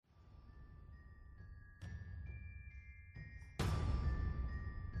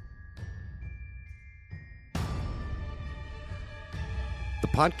The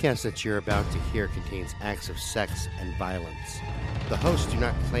podcast that you're about to hear contains acts of sex and violence. The hosts do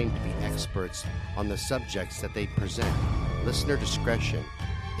not claim to be experts on the subjects that they present. Listener discretion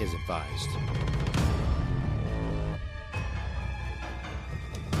is advised.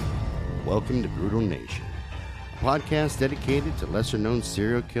 Welcome to Brutal Nation, a podcast dedicated to lesser-known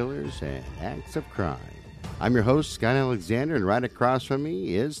serial killers and acts of crime. I'm your host, Scott Alexander, and right across from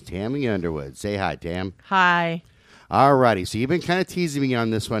me is Tammy Underwood. Say hi, Tam. Hi. Alrighty, so you've been kind of teasing me on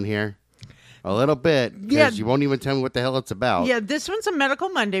this one here. A little bit, because you won't even tell me what the hell it's about. Yeah, this one's a Medical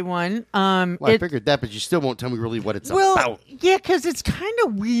Monday one. Well, I figured that, but you still won't tell me really what it's about. Yeah, because it's kind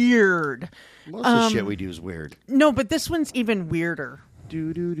of weird. Most of the shit we do is weird. No, but this one's even weirder.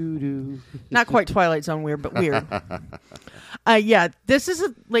 Do. Not quite Twilight Zone weird, but weird. Yeah, this is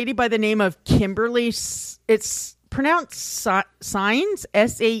a lady by the name of Kimberly. It's pronounced Saenz,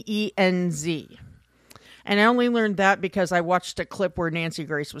 S-A-E-N-Z. And I only learned that because I watched a clip where Nancy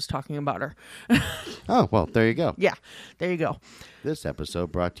Grace was talking about her. Oh, well, there you go. Yeah, there you go. This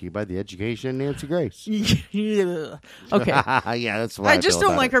episode brought to you by the education of Nancy Grace. Yeah. Okay. Yeah, that's why I just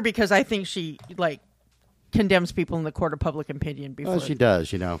don't like her because I think she, condemns people in the court of public opinion before. Well, she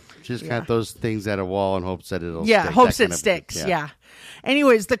does, you know. She just kind of throws things at a wall and hopes that it'll stick. Hopes it sticks. Yeah.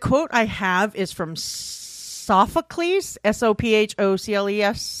 Anyways, the quote I have is from Sophocles,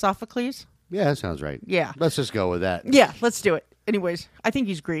 S-O-P-H-O-C-L-E-S, Sophocles. Yeah, that sounds right. Yeah. Let's just go with that. Yeah, let's do it. Anyways, I think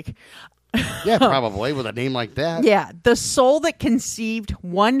he's Greek. Yeah, probably, with a name like that. Yeah. The soul that conceived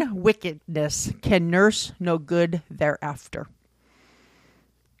one wickedness can nurse no good thereafter.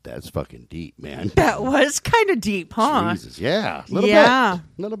 That's fucking deep, man. That was kind of deep, huh? Jesus, yeah. A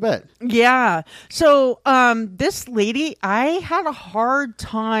little bit. Yeah. So, this lady, I had a hard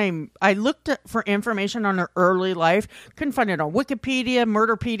time. I looked for information on her early life. Couldn't find it on Wikipedia,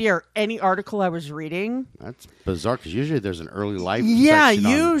 Murderpedia, or any article I was reading. That's bizarre, because usually there's an early life section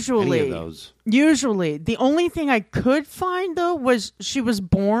usually. On any of those. Usually. The only thing I could find, though, was she was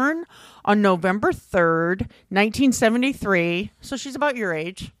born on November 3rd, 1973. So she's about your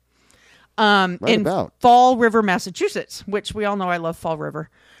age. In Fall River, Massachusetts, which we all know I love Fall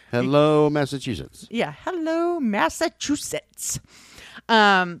River. Hello, Massachusetts. Yeah. Hello, Massachusetts.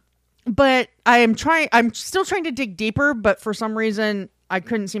 But I'm still trying to dig deeper, but for some reason I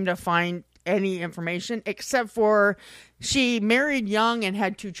couldn't seem to find any information except for she married young and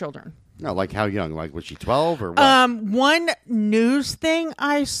had 2 children. No, like how young? Like, was she 12 or what? One news thing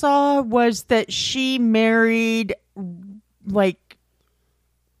I saw was that she married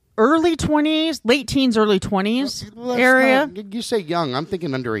early 20s, late teens, early 20s area. You say young. I'm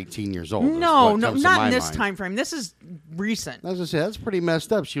thinking under 18 years old. No, not in this time frame. This is recent. I was going to say, that's pretty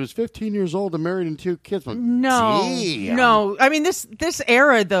messed up. She was 15 years old and married and 2 kids. No. I mean, this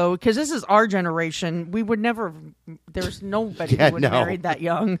era, though, because this is our generation, we would never, there's nobody who would have married that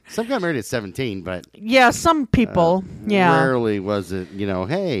young. Some got married at 17, but... Yeah, some people, Rarely was it,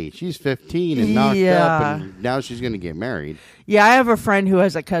 hey, she's 15 and knocked up, and now she's going to get married. Yeah, I have a friend who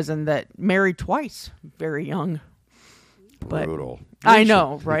has a cousin that married twice, very young. Brutal. I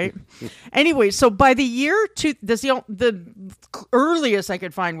know, right? Anyway, so by the year the earliest I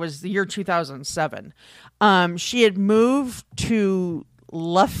could find was the year 2007. She had moved to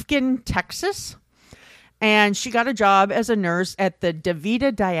Lufkin, Texas, and she got a job as a nurse at the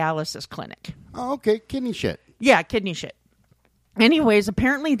DaVita Dialysis Clinic. Oh, okay, kidney shit. Yeah, kidney shit. Anyways,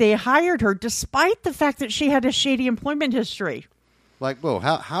 apparently they hired her despite the fact that she had a shady employment history. Like, whoa,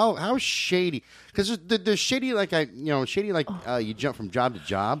 how shady? Because there's shady you jump from job to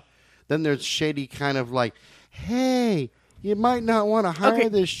job. Then there's shady kind of like, hey, you might not want to hire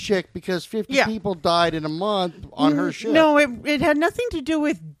this chick because 50 people died in a month on her shift. No, it had nothing to do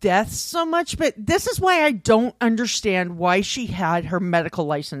with death so much, but this is why I don't understand why she had her medical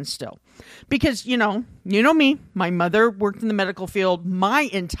license still. Because, you know me, my mother worked in the medical field my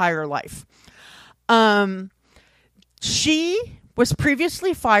entire life. She was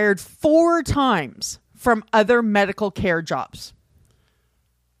previously fired 4 times from other medical care jobs.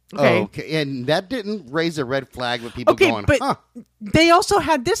 Okay. And that didn't raise a red flag with people going, but they also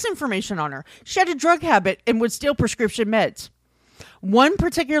had this information on her. She had a drug habit and would steal prescription meds. One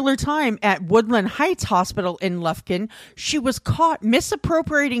particular time at Woodland Heights Hospital in Lufkin, she was caught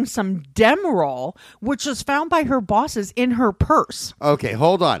misappropriating some Demerol, which was found by her bosses in her purse. Okay,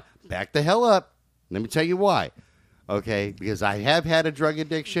 hold on. Back the hell up. Let me tell you why. Okay, because I have had a drug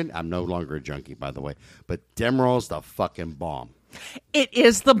addiction. I'm no longer a junkie, by the way. But Demerol's the fucking bomb. It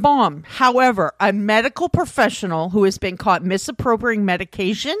is the bomb. However, a medical professional who has been caught misappropriating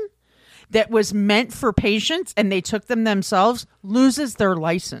medication that was meant for patients and they took them themselves loses their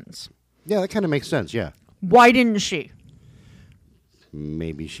license. Yeah, that kind of makes sense, yeah. Why didn't she?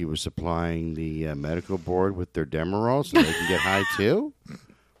 Maybe she was supplying the medical board with their Demerol so they can get high too.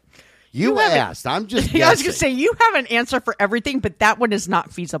 You asked. I'm just guessing. I was going to say, you have an answer for everything, but that one is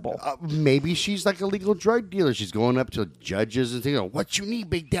not feasible. Maybe she's like a legal drug dealer. She's going up to judges and saying, "Oh, what you need,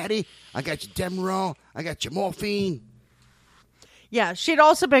 Big Daddy? I got your Demerol. I got your morphine." Yeah, she'd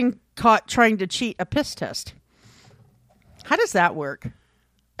also been caught trying to cheat a piss test. How does that work?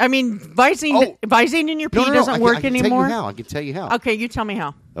 I mean, Visine in your pee doesn't work anymore? I can tell you how. Okay, you tell me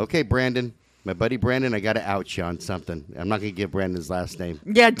how. Okay, Brandon. My buddy Brandon, I got to out you on something. I'm not going to give Brandon's last name.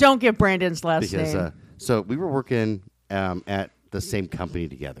 Yeah, don't give Brandon's last name. So we were working at the same company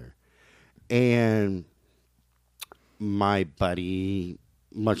together. And my buddy,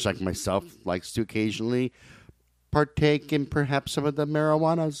 much like myself, likes to occasionally partake in perhaps some of the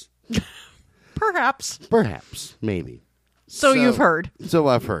marijuanas. Perhaps, maybe. So you've heard. So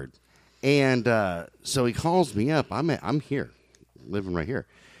I've heard. And so he calls me up. I'm here, living right here.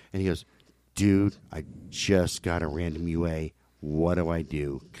 And he goes, "Dude, I just got a random UA. What do I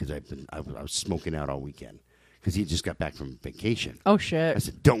do?" Because I was smoking out all weekend. Because he just got back from vacation. Oh, shit. I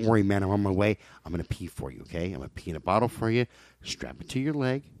said, "Don't worry, man. I'm on my way. I'm going to pee for you, okay? I'm going to pee in a bottle for you. Strap it to your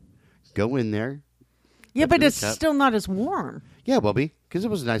leg. Go in there." Yeah, but it's still not as warm. Yeah, it will be. Because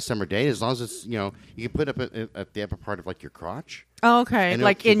it was a nice summer day. As long as it's, you can put it up at the upper part of, like, your crotch. Oh, okay.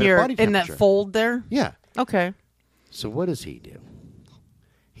 Like in that fold there? Yeah. Okay. So what does he do?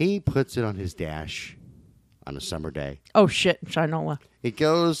 He puts it on his dash on a summer day. Oh, shit, Shinola. He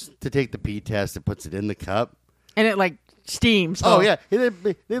goes to take the pee test and puts it in the cup. And it, like, steams. Oh, yeah.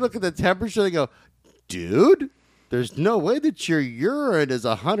 They look at the temperature. They go, "Dude, there's no way that your urine is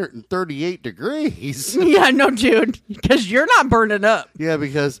 138 degrees. Yeah, no, dude, because you're not burning up. Yeah,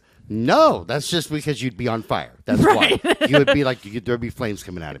 because, no, that's just because you'd be on fire. That's right. Why. You would be like, there'd be flames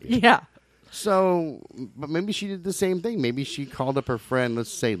coming out of you. Yeah. So, but maybe she did the same thing. Maybe she called up her friend, let's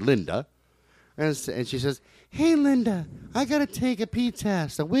say Linda, and she says, "Hey, Linda, I got to take a pee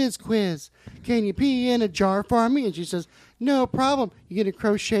test, a whiz quiz. Can you pee in a jar for me?" And she says, "No problem. You going to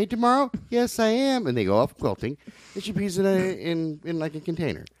crochet tomorrow?" "Yes, I am." And they go off quilting, and she pees in like a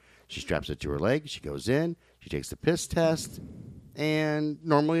container. She straps it to her leg. She goes in. She takes the piss test, and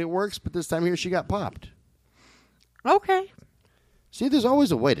normally it works, but this time here she got popped. Okay. See, there's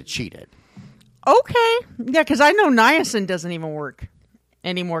always a way to cheat it. Okay. Yeah, because I know niacin doesn't even work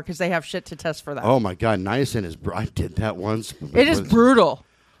anymore because they have shit to test for that. Oh, my God. Niacin is... I did that once. It is brutal.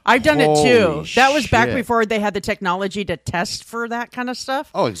 I've done it, too. That was back shit. Before they had the technology to test for that kind of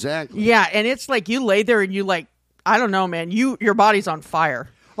stuff. Oh, exactly. Yeah, and it's like you lay there and you like, I don't know, man. Your body's on fire.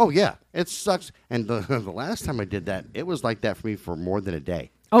 Oh, yeah. It sucks. And the last time I did that, it was like that for me for more than a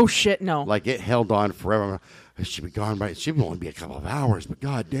day. Oh, shit, no. Like, it held on forever. She'd be gone by... She'd only be a couple of hours, but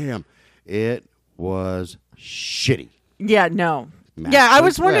goddamn, it was shitty. Yeah, no. Yeah, I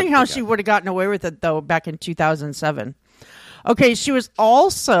was wondering how she would have gotten away with it, though, back in 2007. Okay, she was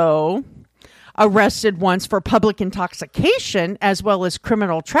also arrested once for public intoxication as well as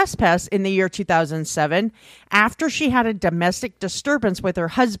criminal trespass in the year 2007 after she had a domestic disturbance with her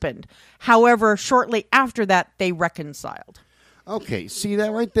husband. However, shortly after that, they reconciled. Okay, see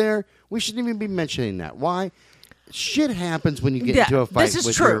that right there? We shouldn't even be mentioning that. Why? Shit happens when you get into a fight this is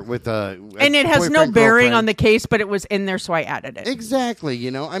with true. with a and it has no bearing girlfriend. on the case, but it was in there, so I added it. Exactly.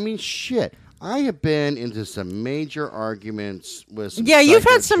 I mean, shit. I have been into some major arguments with some you've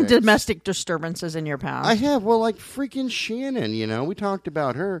had some chicks. domestic disturbances in your past. I have. Well, like freaking Shannon, we talked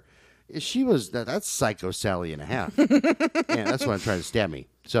about her. She was, that's Psycho Sally and a half. Yeah, that's what I'm trying to stab me.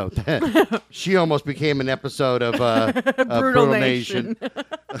 So she almost became an episode of Brutal Nation.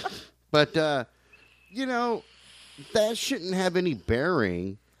 But, that shouldn't have any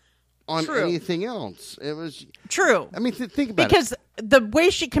bearing on anything else. It was true. I mean, think about because the way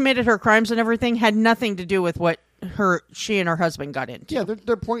she committed her crimes and everything had nothing to do with what she and her husband got into. Yeah,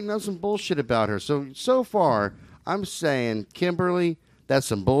 they're pointing out some bullshit about her. So far, I'm saying, Kimberly, that's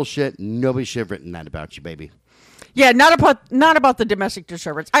some bullshit. Nobody should have written that about you, baby. Yeah, not about the domestic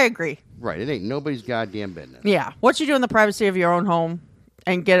disturbance. I agree. Right, it ain't nobody's goddamn business. Yeah, what you do in the privacy of your own home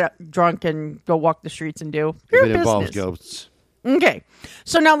and get drunk and go walk the streets and do your business. It involves ghosts. Okay,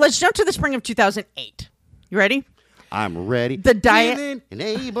 so now let's jump to the spring of 2008. You ready? I'm ready. The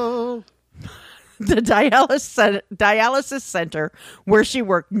dialysis center where she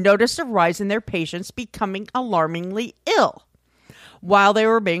worked noticed a rise in their patients becoming alarmingly ill while they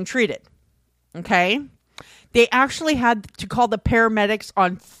were being treated. Okay? They actually had to call the paramedics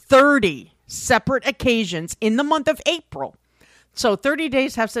on 30 separate occasions in the month of April. So 30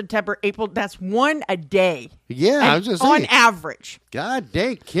 days have September, April. That's one a day. Yeah, I was just saying. On average. God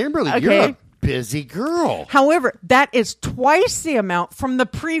dang, Kimberly, okay. busy girl. However, that is twice the amount from the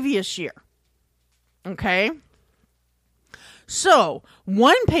previous year. Okay? So,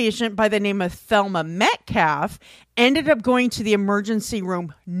 one patient by the name of Thelma Metcalf ended up going to the emergency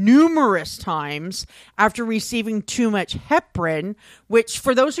room numerous times after receiving too much heparin, which,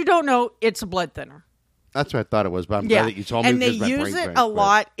 for those who don't know, it's a blood thinner. That's what I thought it was, but I'm glad that you told me. And they because my use brain it went, a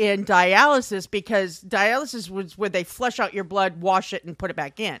lot in dialysis because dialysis was where they flush out your blood, wash it, and put it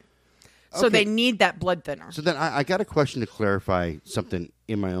back in. So Okay. they need that blood thinner. So then I got a question to clarify something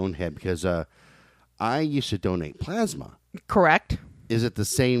in my own head because I used to donate plasma. Correct? Is it the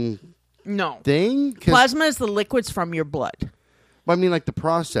same No. thing? 'Cause- Plasma is the liquids from your blood. I mean, like the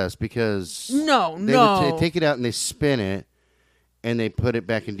process, because No, they would take it out and they spin it, and they put it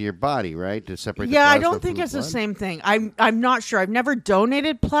back into your body, right, to separate. Yeah, the I plasma don't think from it's the blood? same thing. I'm not sure. I've never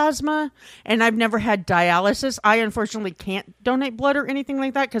donated plasma, and I've never had dialysis. I unfortunately can't donate blood or anything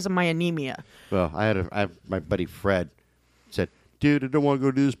like that because of my anemia. Well, I have my buddy Fred said, "Dude, I don't want to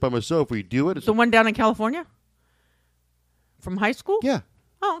go do this by myself. Will you do it?" I The said, one down in California? From high school? yeah,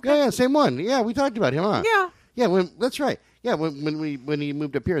 Oh, okay. yeah, same one. Yeah, we talked about him, huh? Yeah. Yeah, that's right. Yeah, when he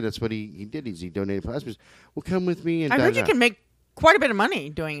moved up here, that's what he did. He donated plasma. Well, come with me and I heard you can make quite a bit of money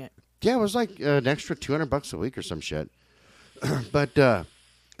doing it. Yeah, it was like an extra $200 a week or some shit. But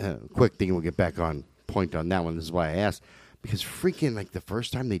quick thing, we'll get back on point on that one. This is why I asked, because freaking like the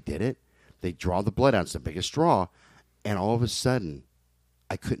first time they did it, they draw the blood out. It's the biggest straw, and all of a sudden,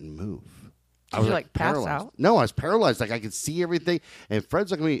 I couldn't move. I Did was you, like, pass paralyzed. out? No, I was paralyzed. Like I could see everything. And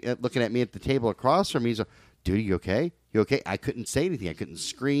Fred's looking at me at the table across from me. He's like, "Dude, you okay? You okay?" I couldn't say anything. I couldn't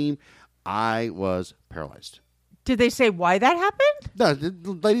scream. I was paralyzed. Did they say why that happened? No,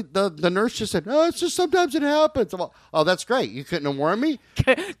 the nurse just said, "Oh, it's just sometimes it happens." I'm like, "Oh, that's great. You couldn't have warned me."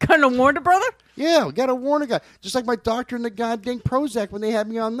 Couldn't have warned a brother? Yeah, we got to warn a guy. Just like my doctor and the goddamn Prozac when they had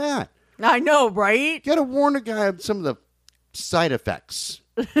me on that. I know, right? Got to warn a guy of some of the side effects.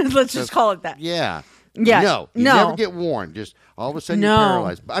 Let's just call it that. Yeah. Yeah, No, you no. never get warned. Just all of a sudden No. you're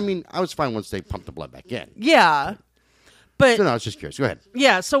paralyzed. I mean, I was fine once they pumped the blood back in. Yeah. But So no, I was just curious. Go ahead.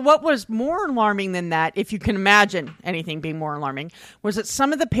 yeah, so what was more alarming than that, if you can imagine anything being more alarming, was that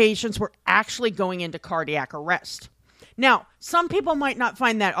some of the patients were actually going into cardiac arrest. Now, some people might not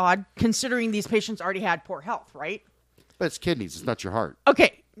find that odd, considering these patients already had poor health, right? But it's kidneys. It's not your heart.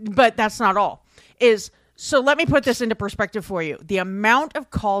 Okay, but that's not all. So let me put this into perspective for you. The amount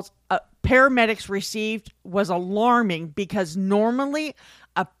of calls paramedics received was alarming because normally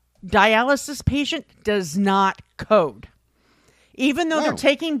a dialysis patient does not code. Even though they're Oh.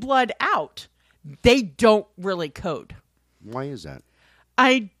 taking blood out, they don't really code. Why is that?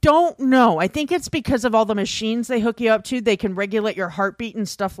 I don't know. I think it's because of all the machines they hook you up to. They can regulate your heartbeat and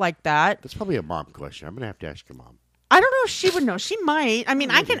stuff like that. That's probably a mom question. I'm going to have to ask your mom. I don't know if she would know. She might. I mean,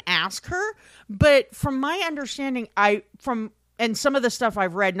 I can ask her, but from my understanding, and some of the stuff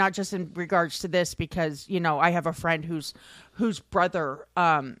I've read, not just in regards to this, because I have a friend whose brother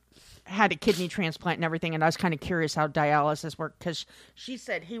had a kidney transplant and everything, and I was kind of curious how dialysis worked because she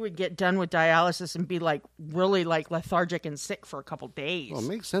said he would get done with dialysis and be like really like lethargic and sick for a couple days. Well, it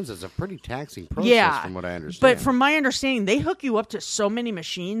makes sense. It's a pretty taxing process from what I understand. But from my understanding, they hook you up to so many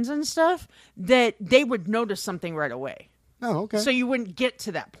machines and stuff that they would notice something right away. Oh, okay. So you wouldn't get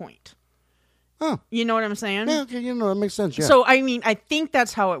to that point. Oh. You know what I'm saying? Yeah, okay, that makes sense, yeah. So, I mean, I think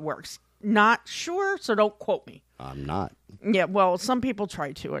that's how it works. Not sure, so don't quote me. I'm not. Yeah, well, some people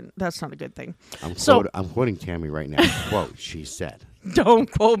try to, and that's not a good thing. I'm So- quoting Tammy right now. Quote, she said.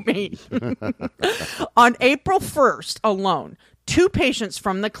 Don't quote me. On April 1st alone, 2 patients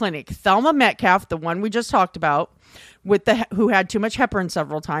from the clinic, Thelma Metcalf, the one we just talked about, who had too much heparin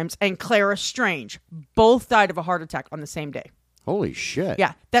several times, and Clara Strange, both died of a heart attack on the same day. Holy shit.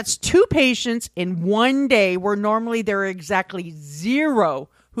 Yeah, that's 2 patients in one day where normally there are exactly 0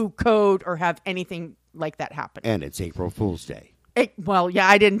 who code or have anything like that happen. And it's April Fool's Day. Well, yeah,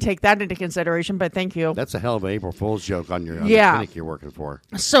 I didn't take that into consideration, but thank you. That's a hell of an April Fool's joke on the Yeah. clinic you're working for.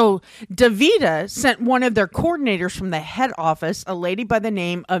 So DaVita sent one of their coordinators from the head office, a lady by the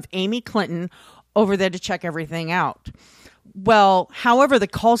name of Amy Clinton, over there to check everything out. Well, however, the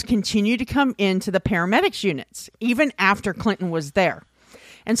calls continue to come into the paramedics units, even after Clinton was there.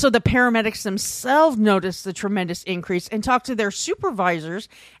 And so the paramedics themselves noticed the tremendous increase and talked to their supervisors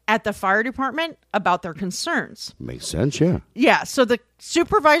at the fire department about their concerns. Makes sense, yeah. Yeah, so the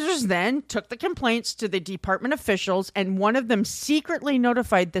supervisors then took the complaints to the department officials, and one of them secretly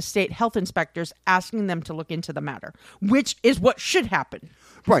notified the state health inspectors asking them to look into the matter, which is what should happen.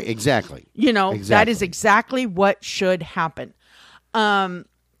 Right, exactly. That is exactly what should happen.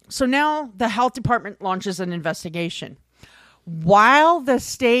 So now the health department launches an investigation. While the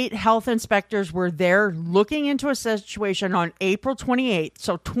state health inspectors were there looking into a situation on April 28th,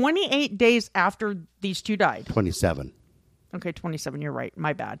 so 28 days after these two died. 27. Okay, 27, you're right.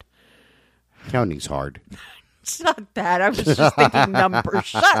 My bad. Counting's hard. It's not that. I was just thinking numbers.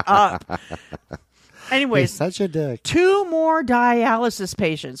 Shut up. Anyways, He's such a dick. two more dialysis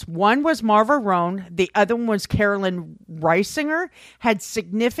patients. One was Marva Roan. The other one was Carolyn Reisinger, had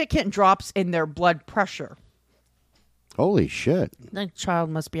significant drops in their blood pressure. Holy shit. That child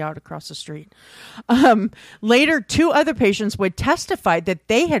must be out across the street. Later, two other patients would testify that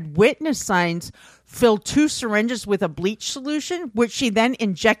they had witnessed Signs fill 2 syringes with a bleach solution, which she then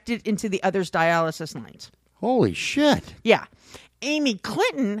injected into the other's dialysis lines. Holy shit. Yeah. Amy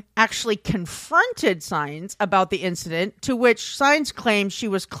Clinton actually confronted Signs about the incident, to which Signs claimed she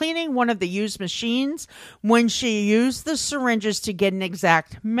was cleaning one of the used machines when she used the syringes to get an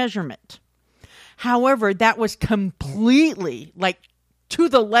exact measurement. However, that was completely, like to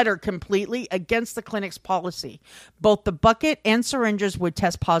the letter, completely against the clinic's policy. Both the bucket and syringes would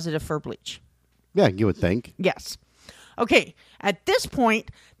test positive for bleach. Yeah, you would think. Yes. Okay, at this point,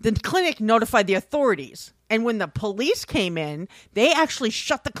 the clinic notified the authorities. And when the police came in, they actually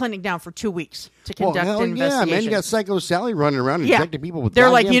shut the clinic down for 2 weeks to conduct an investigation. Yeah, man, you got Psycho Sally running around injecting people with They're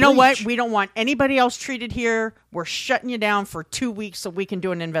like, goddamn you know bleach. what? We don't want anybody else treated here. We're shutting you down for 2 weeks so we can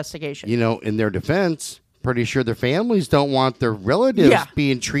do an investigation. You know, in their defense, pretty sure their families don't want their relatives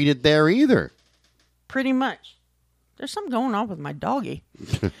being treated there either. Pretty much. There's something going on with my doggy.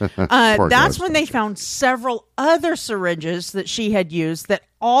 Poor That's ghost. when they found several other syringes that she had used that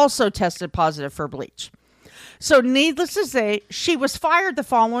also tested positive for bleach. So needless to say, she was fired the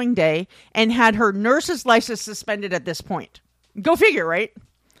following day and had her nurse's license suspended at this point. Go figure, right?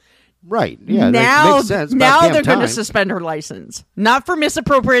 Right. Yeah, that now, makes sense. now About they're damn going to time. suspend her license. Not for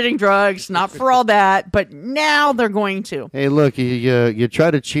misappropriating drugs, not for all that, but now they're going to. Hey, look, you try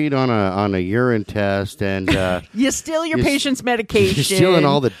to cheat on a urine test, and You steal your You're- patient's medication. you're stealing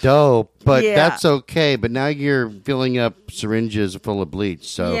all the dough, but Yeah. that's okay. But now you're filling up syringes full of bleach,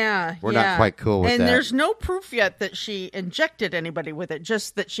 so we're not quite cool with and that. there's no proof yet that she injected anybody with it,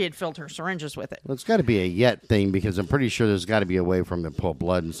 just that she had filled her syringes with it. Well, it's got to be a yet thing, because I'm pretty sure there's got to be a way for them to pull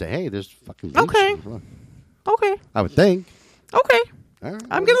blood and say, hey, there's fucking bleach. Okay. Okay. I would think. Okay. All right.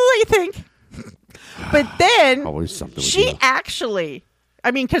 I'm going to let you think. But then Always something with she you. actually,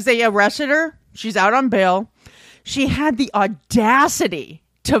 I mean, because they arrested her, she's out on bail. She had the audacity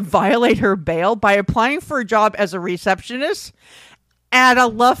to violate her bail by applying for a job as a receptionist at a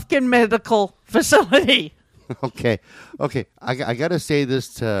Lufkin medical facility. Okay. I got to say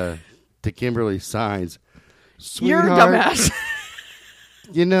this to Kimberly Signs. You're a Sweetheart, dumbass.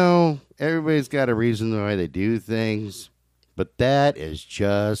 You know, everybody's got a reason why they do things, but that is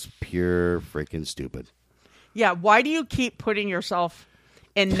just pure freaking stupid. Yeah, why do you keep putting yourself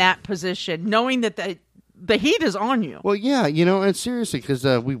in that position, knowing that the heat is on you? Well, yeah, you know, and seriously, because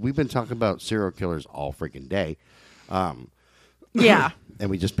we've been talking about serial killers all freaking day. Yeah, And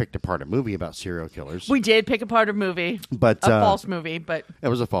we just picked apart a movie about serial killers. we did pick apart a movie, But a false movie, but It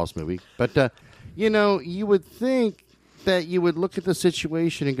was a false movie. But, you know, you would think that you would look at the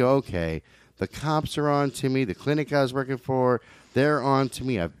situation and go, okay, the cops are on to me. The clinic I was working for, they're on to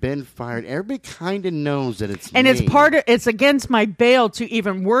me. I've been fired. Everybody kind of knows that it's and me. it's against my bail to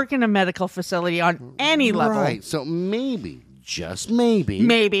even work in a medical facility on any level. Right. So maybe, just maybe,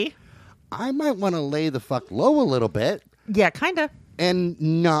 Maybe. I might want to lay the fuck low a little bit Yeah, kind of. and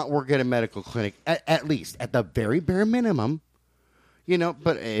not work at a medical clinic, at least, at the very bare minimum. You know,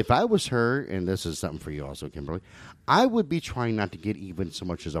 but if I was her, and this is something for you also, Kimberly, I would be trying not to get even so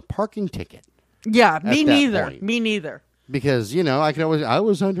much as a parking ticket. Yeah, me that neither. point. Me neither. Because, you know, I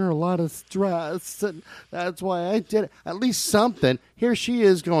was under a lot of stress, and that's why I did it. At least something. Here she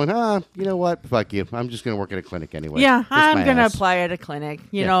is going, you know what? Fuck you. I'm just going to work at a clinic anyway. Yeah, Kiss my I'm going to ass. apply at a clinic.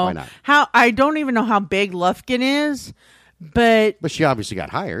 You Yeah, know, why not? how I don't even know how big Lufkin is, but But she obviously got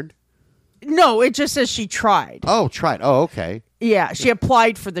hired. no, it just says she tried. Oh, tried. Oh, okay. Yeah, she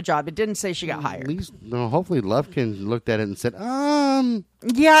applied for the job. It didn't say she got At hired. least, no, hopefully Lufkin looked at it and said,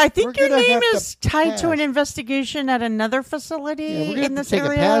 Yeah, I think We're your gonna name have to is tied to pass. an investigation at another facility yeah, we're going to in have this to take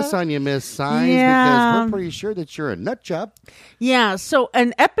area. a pass on you, Miss Signs, Yeah. because we're pretty sure that you're a nut job. Yeah, so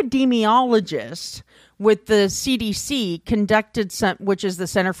an epidemiologist with the CDC conducted some, which is the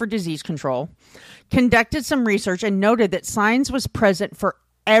Center for Disease Control, conducted some research and noted that Signs was present for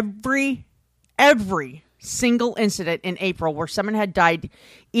every single incident in April where someone had died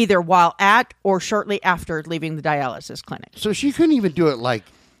either while at or shortly after leaving the dialysis clinic. So she couldn't even do it like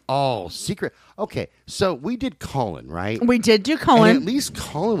all secret. Okay, so we did Colin, right? We did do And Cullen. at least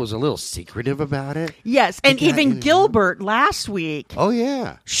Colin was a little secretive about it. Yes, and got even in- Gilbert last week, Oh,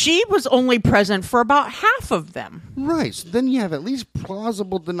 yeah. she was only present for about half of them. Right. So then you have at least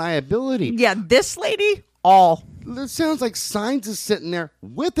plausible deniability. Yeah, this lady, all. It sounds like Signs is sitting there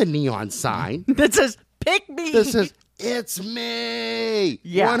with a neon sign That says, pick me. that says, "It's me."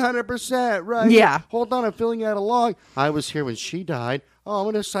 Yeah. 100%. Right. Yeah. Hold on. I'm filling out a log. I was here when she died. Oh, I'm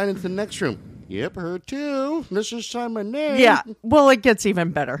going to sign into the next room. Yep, her too. Let's just sign my name. Yeah, well, it gets even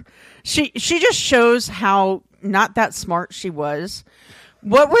better. She just shows how not that smart she was.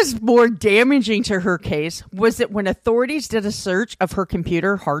 What was more damaging to her case was that when authorities did a search of her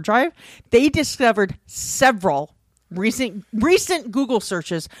computer hard drive, they discovered several recent Google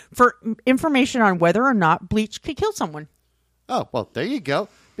searches for information on whether or not bleach could kill someone. Oh, well, there you go.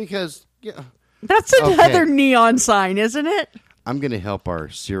 Because yeah, That's another neon sign, isn't it? I'm going to help our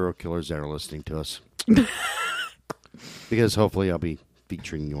serial killers that are listening to us. Because hopefully I'll be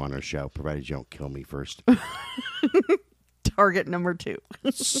featuring you on our show, provided you don't kill me first. Target number 2.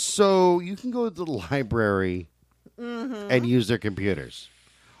 So you can go to the library and use their computers.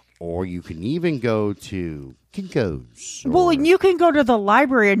 Or you can even go to Kinko's. Well, and you can go to the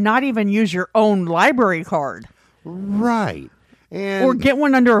library and not even use your own library card. Right. And Or get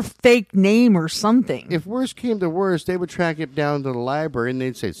one under a fake name or something. if worst came to worst, they would track it down to the library and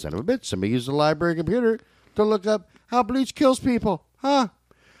they'd say, "Son of a bitch, somebody used the library computer to look up how bleach kills people." Huh?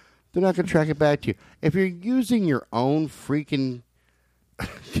 They're not going to track it back to you. If you're using your own freaking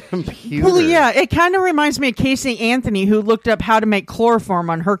computer. Well, yeah, it kind of reminds me of Casey Anthony, who looked up how to make chloroform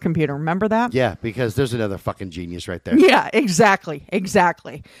on her computer. Remember that? Yeah, because there's another fucking genius right there. Yeah, exactly.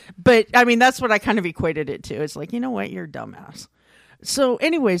 But, I mean, that's what I kind of equated it to. It's like, you know what? You're a dumbass. So,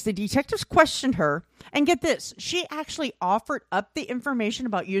 anyways, the detectives questioned her. And get this, she actually offered up the information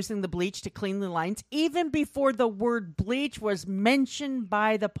about using the bleach to clean the lines even before the word bleach was mentioned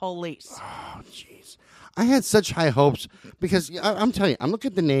by the police. Oh, jeez. I had such high hopes because I'm telling you, I'm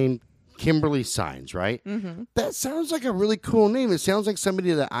looking at the name Kimberly Signs, right? Mm-hmm. That sounds like a really cool name. It sounds like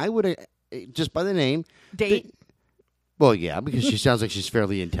somebody that I would, just by the name. Date? Well, yeah, because she sounds like she's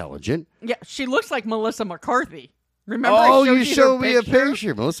fairly intelligent. Yeah, she looks like Melissa McCarthy. Remember Oh, I showed you showed her me a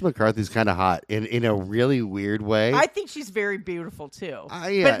picture. Melissa McCarthy's kind of hot in a really weird way. I think she's very beautiful, too.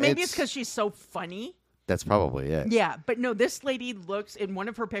 Yeah, but maybe it's because she's so funny. That's probably it. Yeah, but no, this lady looks in one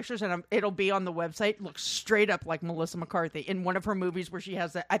of her pictures, and it'll be on the website, looks straight up like Melissa McCarthy in one of her movies where she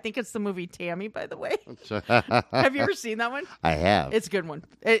has that. I think it's the movie Tammy, by the way. Have you ever seen that one? I have. It's a good one.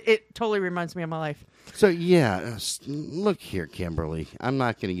 It totally reminds me of my life. So, yeah, look here, Kimberly. I'm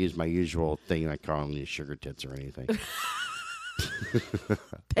not going to use my usual thing like calling you sugar tits or anything.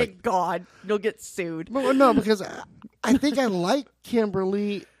 Thank God. You'll get sued. Well, no, because I think I like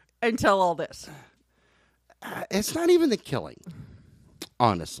Kimberly. Until all this. It's not even the killing,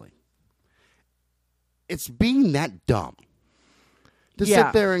 honestly. It's being that dumb. To Yeah.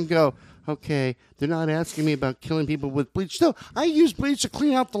 sit there and go, okay, they're not asking me about killing people with bleach. No, I use bleach to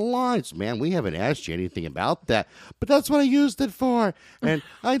clean out the lines. Man, we haven't asked you anything about that. But that's what I used it for. And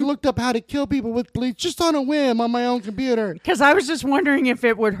I looked up how to kill people with bleach just on a whim on my own computer. Because I was just wondering if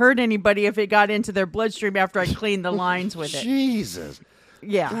it would hurt anybody if it got into their bloodstream after I cleaned the lines with it. Jesus.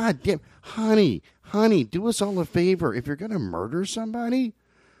 Yeah. God damn. Honey, do us all a favor. If you're going to murder somebody,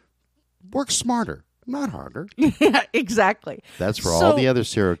 work smarter, not harder. Yeah, exactly. That's for all the other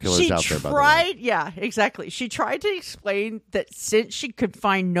serial killers out there, by the way. Yeah, exactly. She tried to explain that since she could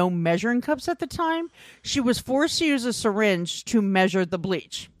find no measuring cups at the time, she was forced to use a syringe to measure the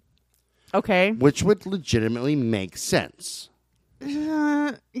bleach. Okay? Which would legitimately make sense.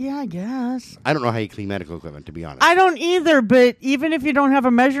 Yeah, I guess. I don't know how you clean medical equipment, to be honest. I don't either, but even if you don't have a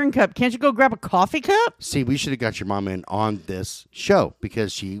measuring cup, can't you go grab a coffee cup? See, we should have got your mom in on this show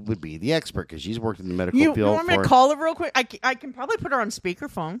because she would be the expert because she's worked in the medical You field. want me to call her real quick? I can probably put her on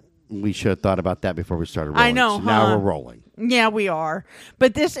speakerphone. We should have thought about that before we started rolling. I know, So now huh? we're rolling. Yeah, we are.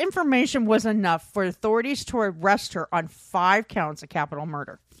 But this information was enough for authorities to arrest her on 5 counts of capital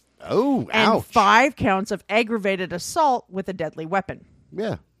murder. Oh, And ouch. 5 counts of aggravated assault with a deadly weapon.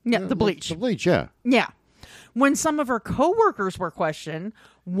 Yeah. Yeah, the bleach. The bleach, yeah. Yeah. When some of her coworkers were questioned,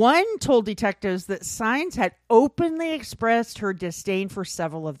 one told detectives that Signs had openly expressed her disdain for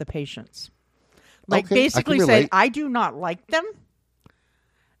several of the patients. Like, Okay, I basically can said, relate. I do not like them.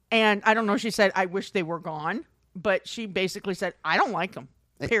 And I don't know, she said, I wish they were gone. But she basically said, I don't like them.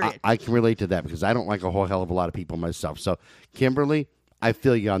 Period. I can relate to that because I don't like a whole hell of a lot of people myself. So, Kimberly, I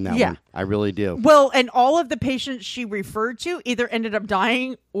feel you on that Yeah. one. I really do. Well, and all of the patients she referred to either ended up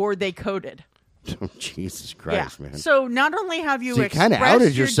dying or they coded. Oh, Jesus Christ, man. So not only have you So you kinda expressed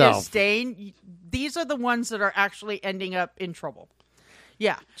outed your yourself. disdain, these are the ones that are actually ending up in trouble.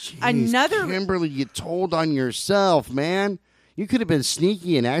 Yeah. Jeez, Kimberly, you told on yourself, man. You could have been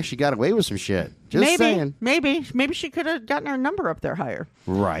sneaky and actually got away with some shit. Just saying. Maybe she could have gotten her number up there higher.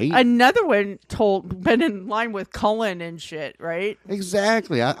 Right. Another one been in line with Cullen and shit, right?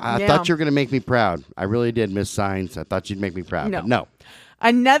 Exactly. I thought you were going to make me proud. I really did, Miss Science. I thought you'd make me proud. No. But no.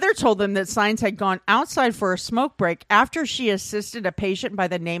 Another told them that Science had gone outside for a smoke break after she assisted a patient by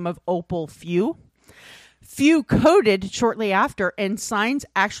the name of Opal Few. Few coded shortly after, and Science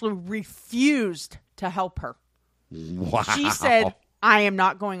actually refused to help her. Wow. She said, I am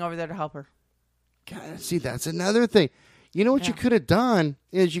not going over there to help her. God, see, that's another thing. You know what you could have done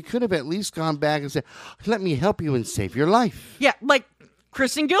is you could have at least gone back and said, let me help you and save your life. Yeah, like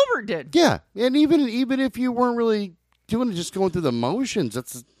Kristen Gilbert did. Yeah, and even if you weren't really doing it, just going through the motions,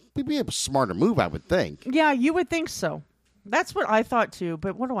 would be a smarter move, I would think. Yeah, you would think so. That's what I thought too,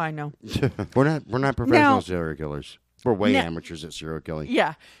 but what do I know? We're not professional serial killers. We're way amateurs at serial killing.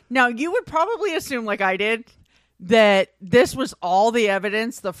 Yeah. Now, you would probably assume, like I did, that this was all the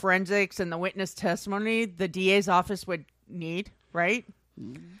evidence, the forensics and the witness testimony the DA's office would need, right?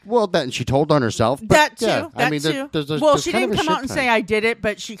 Well, and she told on herself. But That too. yeah, That I mean, too. there's she kind didn't of a come out and shit say ton. I did it,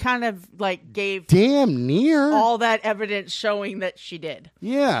 but she kind of like gave Damn near all that evidence showing that she did.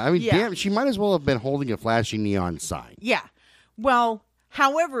 Yeah, I mean, Yeah. damn, she might as well have been holding a flashing neon sign. Yeah. Well,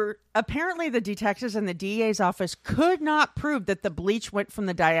 however, apparently the detectives in the DA's office could not prove that the bleach went from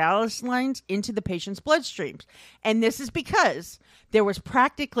the dialysis lines into the patient's bloodstreams. And this is because there was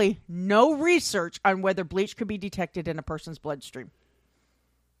practically no research on whether bleach could be detected in a person's bloodstream.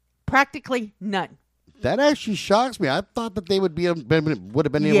 Practically none. That actually shocks me. I thought that they would have been able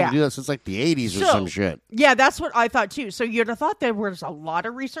to do that since like the 80s or some shit. Yeah, that's what I thought too. So you'd have thought there was a lot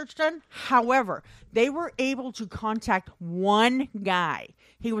of research done. However, they were able to contact one guy.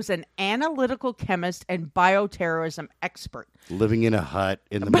 He was an analytical chemist and bioterrorism expert. Living in a hut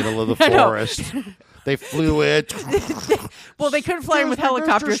in the middle of the forest. They flew in. Well, they couldn't fly him with Mr.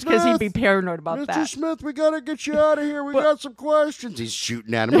 helicopters because he'd be Smith. paranoid about Mr. that. Smith, we got to get you out of here. We got some questions. He's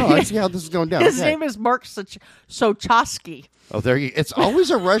shooting at him. Oh, I see how this is going down. His Okay. name is Mark Sochowski. Oh, there you. It's always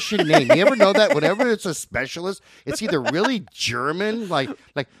a Russian name. You ever know that? Whenever it's a specialist, it's either really German, like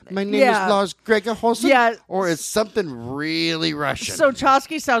my name is Lars Gregor Holsen, or it's something really Russian.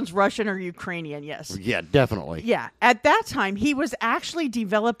 Sochowski sounds Russian or Ukrainian, yes. Yeah, definitely. Yeah. At that time, he was actually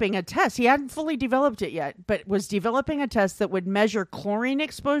developing a test. He hadn't fully developed it yet, but was developing a test that would measure chlorine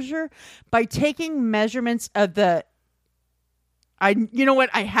exposure by taking measurements of the... you know what?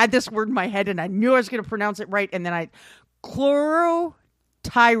 I had this word in my head, and I knew I was going to pronounce it right, and then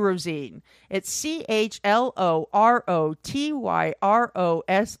chlorotyrosine. It's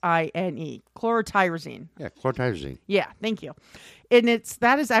CHLOROTYROSINE. Chlorotyrosine. Yeah, chlorotyrosine. Yeah, thank you. And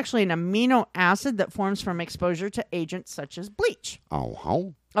that is actually an amino acid that forms from exposure to agents such as bleach.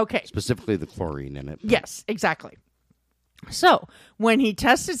 Oh, Okay. specifically the chlorine in it. Yes, exactly. So when he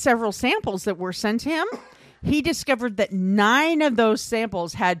tested several samples that were sent to him, he discovered that 9 of those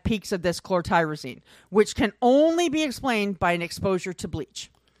samples had peaks of this chlorotyrosine, which can only be explained by an exposure to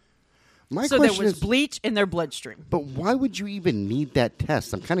bleach. So there was bleach in their bloodstream. But why would you even need that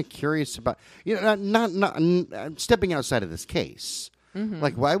test? I'm kind of curious about, not stepping outside of this case. Mm-hmm.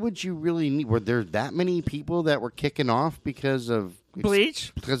 Like, why would you really need? Were there that many people that were kicking off because of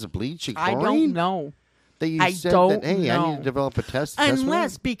bleach? Because of bleach and I chlorine? don't know. That you I said don't that, hey, know. I need to develop a test.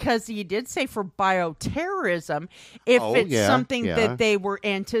 Unless, because he did say for bioterrorism, if it's something that they were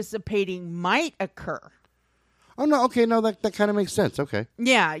anticipating might occur. Oh, no, okay, no, that kind of makes sense, okay.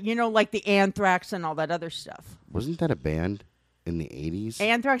 Yeah, like the anthrax and all that other stuff. Wasn't that a band in the 80s?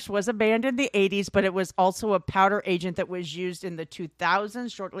 Anthrax was a band in the 80s, but it was also a powder agent that was used in the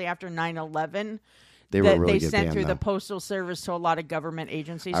 2000s, shortly after 9/11. They were a really they good sent band, through though. the Postal Service to a lot of government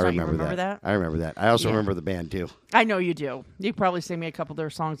agencies. I remember that. I remember that. I also remember the band, too. I know you do. You probably sing me a couple of their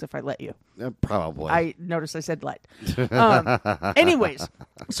songs if I let you. Probably. I noticed I said let. Anyways,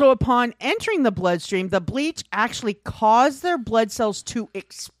 so upon entering the bloodstream, the bleach actually caused their blood cells to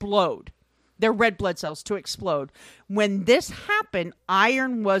explode. Their red blood cells to explode. When this happened,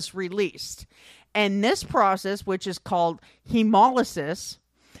 iron was released. And this process, which is called hemolysis,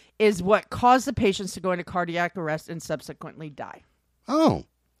 is what caused the patients to go into cardiac arrest and subsequently die. Oh.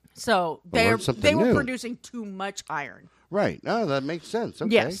 So they were producing too much iron. Right. Oh, that makes sense.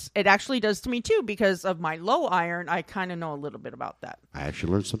 Okay. Yes, it actually does to me too because of my low iron. I kind of know a little bit about that. I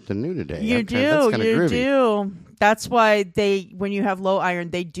actually learned something new today. You do. That's why when you have low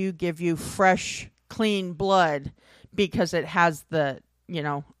iron, they do give you fresh, clean blood because it has the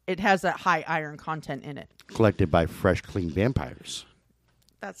it has that high iron content in it. Collected by fresh, clean vampires.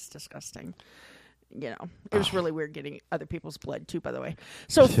 That's disgusting. It was really weird getting other people's blood, too, by the way.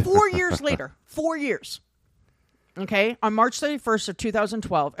 So 4 years later, 4 years, okay, on March 31st of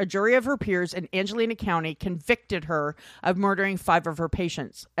 2012, a jury of her peers in Angelina County convicted her of murdering 5 of her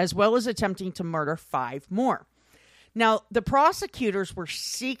patients, as well as attempting to murder 5 more. Now, the prosecutors were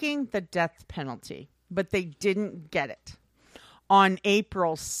seeking the death penalty, but they didn't get it. On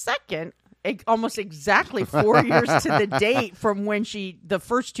April 2nd, almost exactly 4 years to the date from when the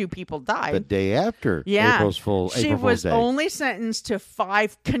first 2 people died. The day after April Fool's was Day. only sentenced to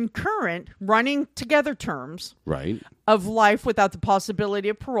 5 concurrent running together terms right. of life without the possibility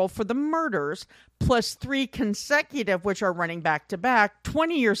of parole for the murders, plus 3 consecutive, which are running back to back,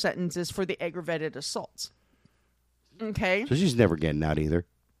 20-year sentences for the aggravated assaults. Okay. So she's never getting out either.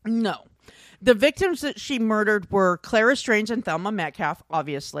 No. The victims that she murdered were Clara Strange and Thelma Metcalf,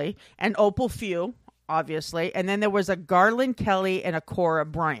 obviously, and Opal Few, obviously, and then there was a Garland Kelly and a Cora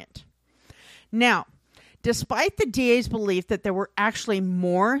Bryant. Now, despite the DA's belief that there were actually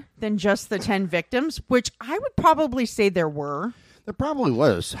more than just the 10 victims, which I would probably say there were. There probably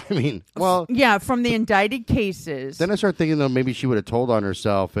was. I mean, well... Yeah, from the indicted cases. Then I start thinking, though, maybe she would have told on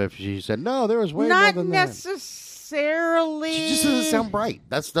herself if she said, no, there was way more than that. Not necessarily. She just doesn't sound bright.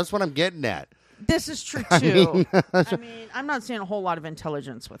 That's what I'm getting at. This is true, too. I mean, I'm not seeing a whole lot of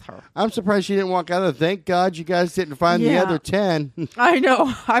intelligence with her. I'm surprised she didn't walk out of there. Thank God you guys didn't find the other 10. I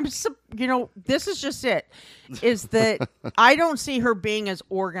know. This is just it, is that I don't see her being as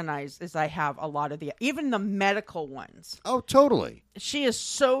organized as I have a lot of even the medical ones. Oh, totally. She is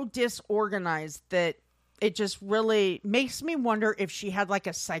so disorganized that it just really makes me wonder if she had like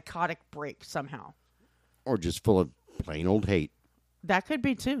a psychotic break somehow. Or just full of plain old hate. That could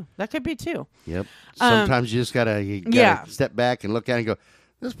be too. Yep. Sometimes you just gotta step back and look at it and go,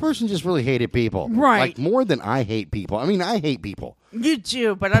 this person just really hated people. Right. Like more than I hate people. I mean, I hate people. You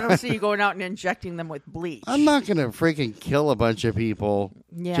do, but I don't see you going out and injecting them with bleach. I'm not gonna freaking kill a bunch of people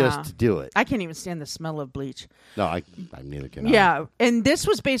just to do it. I can't even stand the smell of bleach. No, I neither can I. Yeah, and this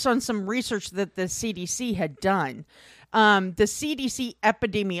was based on some research that the CDC had done. The CDC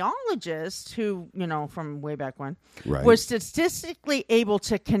epidemiologist, who, from way back when, was statistically able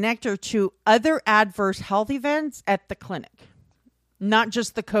to connect her to other adverse health events at the clinic, not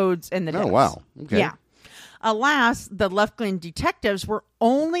just the codes and the deaths. Oh, wow. Okay. Yeah. Alas, the Lufkin detectives were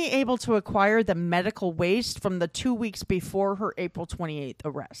only able to acquire the medical waste from the 2 weeks before her April 28th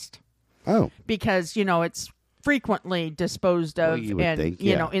arrest. Oh. Because, it's frequently disposed of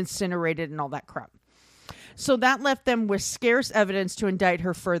incinerated and all that crap. So that left them with scarce evidence to indict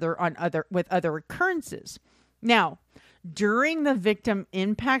her further with other occurrences. Now, during the victim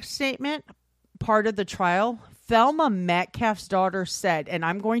impact statement, part of the trial, Thelma Metcalf's daughter said, and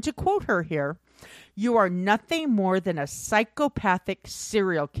I'm going to quote her here, "You are nothing more than a psychopathic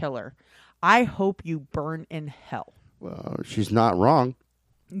serial killer. I hope you burn in hell." Well, she's not wrong.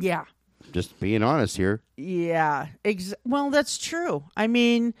 Yeah. Just being honest here. Yeah. Well, that's true. I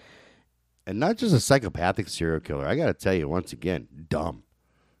mean... And not just a psychopathic serial killer. I got to tell you, once again, dumb.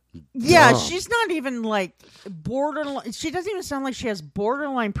 Yeah, she's not even like borderline. She doesn't even sound like she has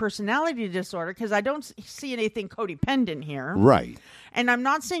borderline personality disorder because I don't see anything codependent here. Right. And I'm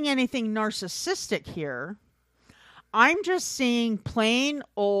not seeing anything narcissistic here. I'm just seeing plain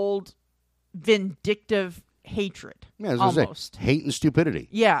old vindictive hatred. Yeah, almost. Hate and stupidity.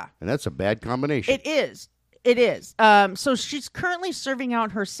 Yeah. And that's a bad combination. It is. So she's currently serving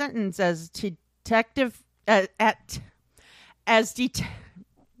out her sentence as detective Having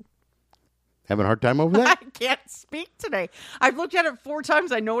a hard time over that? I can't speak today. I've looked at it 4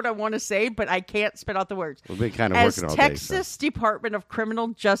 times. I know what I want to say, but I can't spit out the words. We've been kind of as working all Texas day. So. Department of Criminal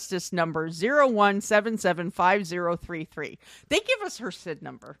Justice number 01775033. They give us her SID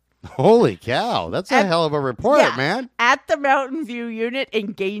number. Holy cow. That's a hell of a report, man. At the Mountain View unit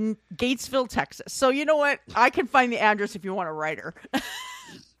in Gatesville, Texas. So you know what? I can find the address if you want to write her.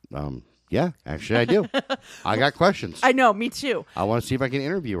 Yeah, actually I do. I got questions. I know, me too. I want to see if I can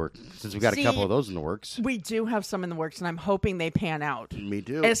interview her since we've got a couple of those in the works. We do have some in the works, and I'm hoping they pan out. Me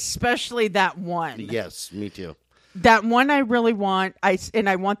too. Especially that one. Yes, me too. That one I really want. I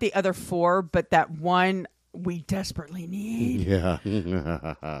want the other 4, but that one we desperately need. Yeah.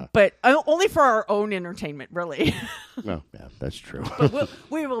 But only for our own entertainment, really. Oh, yeah, that's true. But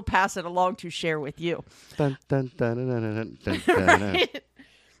we will pass it along to share with you. Dun, dun, dun, dun, dun, dun, dun, Right?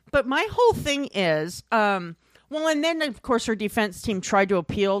 But my whole thing is, and then, of course, her defense team tried to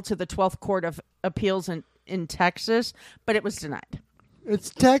appeal to the 12th Court of Appeals in Texas, but it was denied. It's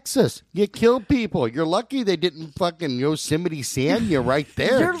Texas. You kill people. You're lucky they didn't fucking Yosemite Sam you right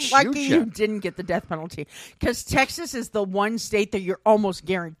there. You're Shoot lucky ya. you didn't get the death penalty because Texas is the one state that you're almost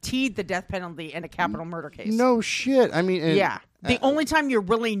guaranteed the death penalty in a capital murder case. No shit. I mean, Yeah. The only time you're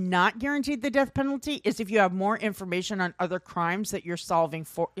really not guaranteed the death penalty is if you have more information on other crimes that you're solving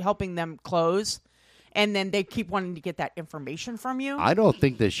for helping them close, and then they keep wanting to get that information from you. I don't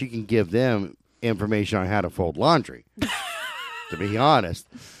think that she can give them information on how to fold laundry. To be honest,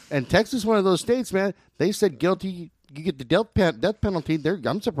 and Texas is one of those states, man. They said guilty, you get the death penalty.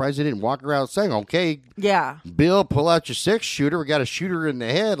 I'm surprised they didn't walk her out saying, "Okay, Yeah. Bill, pull out your 6-shooter. We got to shoot her in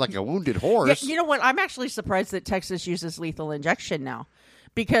the head like a wounded horse." You know what? I'm actually surprised that Texas uses lethal injection now.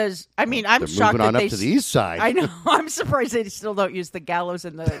 Because, I mean, I'm They're shocked moving on that up to the east side. I know. I'm surprised they still don't use the gallows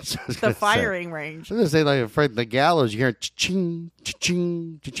in the gonna firing range. I was gonna say, like, afraid the gallows, you hear cha-ching,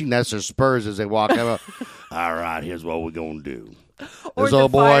 cha-ching, cha-ching. That's their spurs as they walk out. All right, here's what we're gonna do. Or This the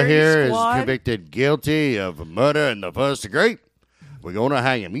old boy firing here squad. is convicted guilty of murder in the first degree. We're gonna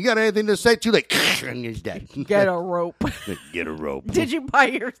hang him. You got anything to say? Too late. And he's dead. Get a rope. Get a rope. Did you buy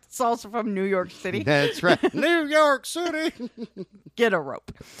your salsa from New York City? That's right. New York City. Get a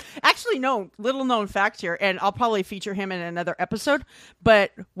rope. Actually, no, little known fact here, and I'll probably feature him in another episode,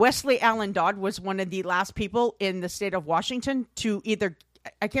 but Wesley Allen Dodd was one of the last people in the state of Washington to either,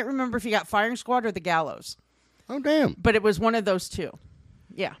 I can't remember if he got firing squad or the gallows, Oh, damn. but it was one of those two.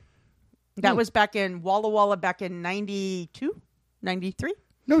 Yeah. That was back in Walla Walla back in 92, 93.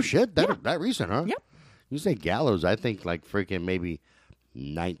 No shit. Yeah. That recent, huh? Yep. You say gallows, I think like freaking maybe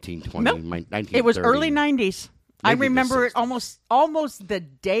 1920, Nope. 1930. It was early 90s. I Maybe the remember it 60s. almost the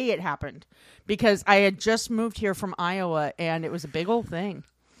day it happened because I had just moved here from Iowa and it was a big old thing.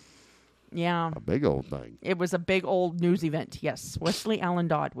 Yeah. A big old thing. It was a big old news event. Yes. Wesley Allen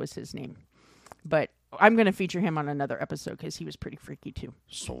Dodd was his name. But I'm going to feature him on another episode because he was pretty freaky too.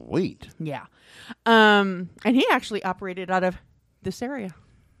 Sweet. Yeah. And he actually operated out of this area.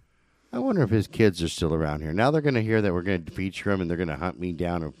 I wonder if his kids are still around here. Now they're going to hear that we're going to feature him and they're going to hunt me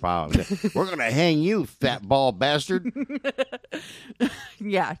down and file. We're going to hang you, fat ball bastard.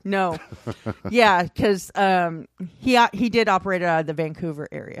 Yeah, no. Yeah, because he did operate out of the Vancouver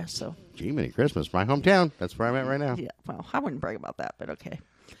area. So, Gee, Merry Christmas. My hometown. That's where I'm at right now. yeah, well, I wouldn't brag about that, but okay.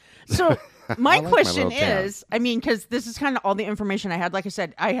 So, my I like my question little town. is, I mean, because this is kind of all the information I had. Like I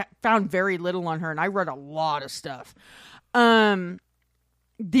said, I found very little on her, and I read a lot of stuff.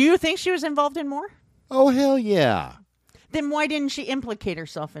 Do you think she was involved in more? Oh, hell yeah. Then why didn't she implicate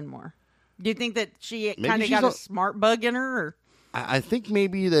herself in more? Do you think that she kind of she's got a a- smart bug in her? Or? I think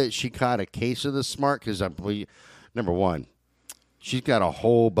maybe that she caught a case of the smart because I believe, number one, she's got a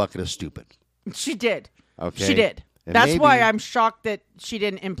whole bucket of stupid. She did. Okay. She did. And That's why maybe- I'm shocked that she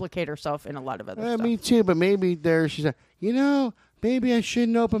didn't implicate herself in a lot of other stuff. Me too, but maybe there she's like, maybe I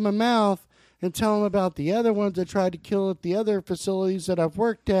shouldn't open my mouth and tell them about the other ones that tried to kill at the other facilities that I've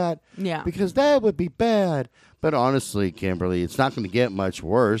worked at. Yeah. Because that would be bad. But honestly, Kimberly, it's not going to get much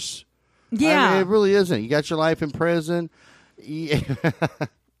worse. Yeah. I mean, it really isn't. You got your life in prison.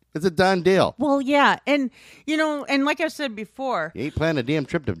 It's a done deal. Well, yeah. And, and like I said before, You ain't planning a damn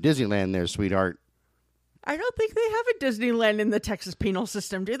trip to Disneyland there, sweetheart. I don't think they have a Disneyland in the Texas penal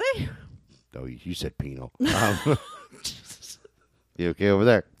system, do they? Oh, you said penal. You okay over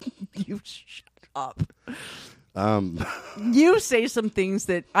there? You shut up. You say some things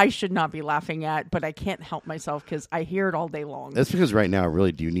that I should not be laughing at, but I can't help myself because I hear it all day long. That's because right now I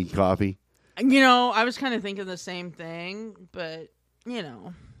really do need coffee. I was kind of thinking the same thing, but,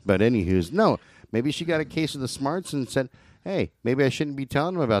 But anywho's, no, maybe she got a case of the smarts and said, hey, maybe I shouldn't be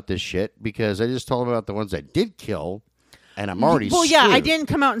telling them about this shit because I just told them about the ones I did kill, and I'm already Well, yeah, I screwed. didn't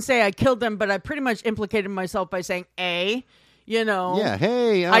come out and say I killed them, but I pretty much implicated myself by saying, Yeah,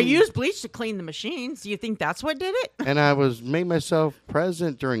 hey. I used bleach to clean the machines. Do you think that's what did it? And I made myself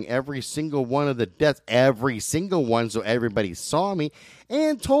present during every single one of the deaths, every single one, so everybody saw me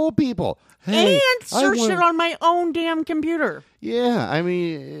and told people. Hey, And searched it on my own damn computer. Yeah, I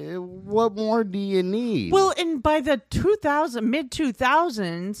mean, what more do you need? Well, and by the mid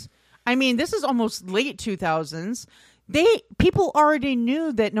 2000s, I mean, this is almost late 2000s. People already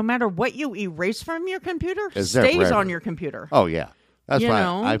knew that no matter what you erase from your computer, It's there stays forever. on your computer. Oh, yeah. That's You why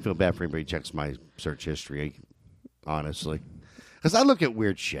know? I feel bad for anybody who checks my search history, honestly. Because I look at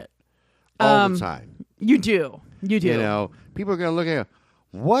weird shit all the time. You do. People are going to look at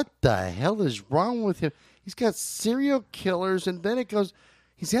what the hell is wrong with him? He's got serial killers, and then it goes,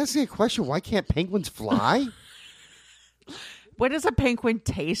 he's asking a question, why can't penguins fly? What does a penguin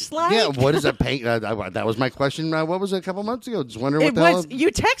taste like? Yeah, what is a penguin? That was my question. What was it a couple months ago? Just wondering It what the hell. was.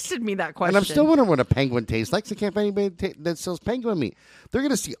 You texted me that question. And I'm still wondering what a penguin tastes like. 'Cause I can't find anybody that sells penguin meat. They're going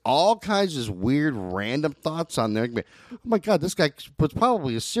to see all kinds of weird, random thoughts on there. Oh my God, this guy was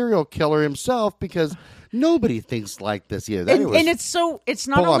probably a serial killer himself because nobody thinks like this either. And it's not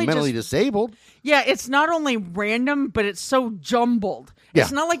full on only mentally just disabled. yeah, it's not only random, but it's so jumbled. Yeah.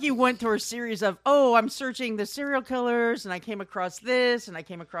 It's not like you went through a series of, oh, I'm searching the serial killers and I came across this and I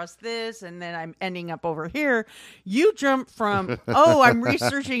came across this and then I'm ending up over here. You jump from, oh, I'm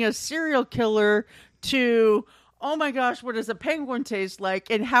researching a serial killer to, oh my gosh, what does a penguin taste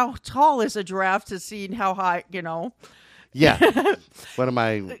like? And how tall is a giraffe to see how high, Yeah. One of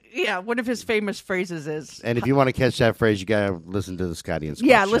my. Yeah, one of his famous phrases is. And if you want to catch that phrase, you got to listen to the Scotty and Squash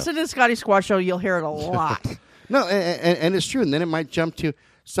Yeah, show. listen to the Scotty Squash Show. You'll hear it a lot. No, and it's true. And then it might jump to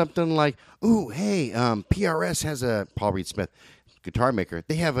something like, ooh, hey, PRS has Paul Reed Smith, guitar maker.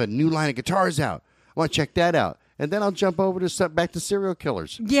 They have a new line of guitars out. I want to check that out. And then I'll jump over to back to serial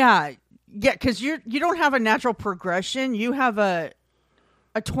killers. Yeah, because you don't have a natural progression. You have a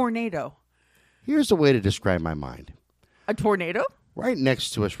tornado. Here's a way to describe my mind. A tornado? Right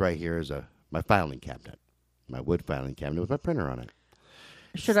next to us right here is my filing cabinet, my wood filing cabinet with my printer on it.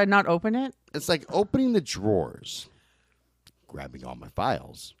 Should I not open it? It's like opening the drawers, grabbing all my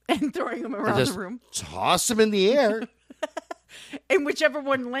files, And throwing them around just the room. toss them in the air. And whichever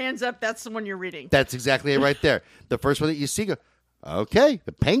one lands up, that's the one you're reading. That's exactly it right there. The first one that you see, go, okay,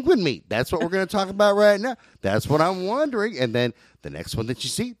 the penguin meat. That's what we're going to talk about right now. That's what I'm wondering. And then the next one that you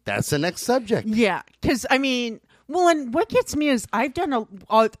see, that's the next subject. Yeah, because, well, and what gets me is I've done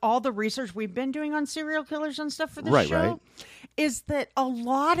all the research we've been doing on serial killers and stuff for this show. Right. Is that a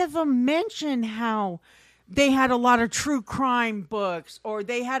lot of them mention how they had a lot of true crime books or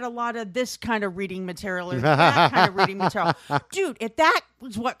they had a lot of this kind of reading material or that kind of reading material. Dude, if that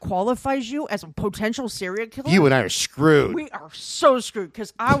is what qualifies you as a potential serial killer, You and I are screwed. we are so screwed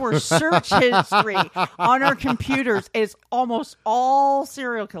because our search history on our computers is almost all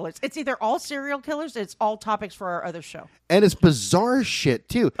serial killers. It's either all serial killers, it's all topics for our other show. And it's bizarre shit,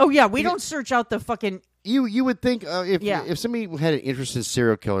 too. Oh, yeah, we don't search out the fucking... You would think Yeah. if somebody had an interest in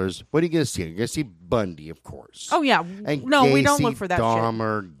serial killers, what are you going to see? You're going to see Bundy, of course. Oh, yeah. And No, we don't Gacy, look for that shit.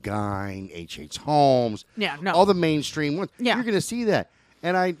 Dahmer, Gein, H.H. Holmes. Yeah, no. All the mainstream ones. Yeah. You're going to see that.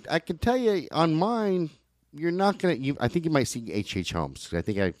 And I can tell you on mine, you're not going to... I think you might see H.H. Holmes. 'Cause I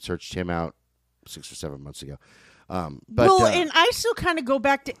think I searched him out 6 or 7 months ago. But and I still kind of go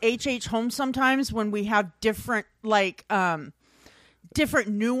back to H.H. Holmes sometimes when we have different, different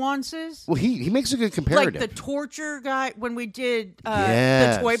nuances. well, he makes a good Like comparative. the torture guy when we did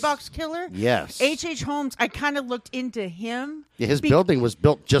Yes. the Toy Box Killer. Yes. H.H. Holmes, I kind of looked into him. Yeah, his building was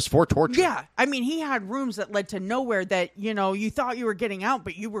built just for torture. Yeah. He had rooms that led to nowhere that, you thought you were getting out,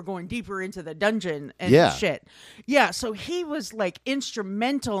 but you were going deeper into the dungeon and Yeah. shit. Yeah. So he was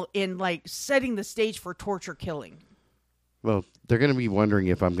instrumental in setting the stage for torture killing. Well, they're going to be wondering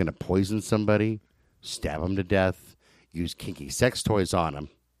if I'm going to poison somebody, stab them to death, use kinky sex toys on them.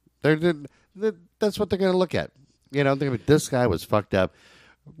 That's what they're going to look at. They're going to be, this guy was fucked up.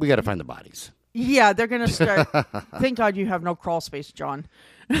 We got to find the bodies. Yeah. They're going to start. Thank God you have no crawl space, John.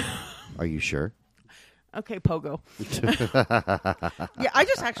 Are you sure? Okay, Pogo. Yeah, I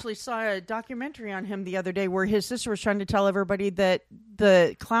just actually saw a documentary on him the other day where his sister was trying to tell everybody that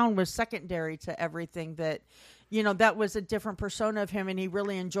the clown was secondary to everything, that, that was a different persona of him and he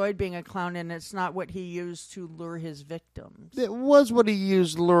really enjoyed being a clown and it's not what he used to lure his victims. It was what he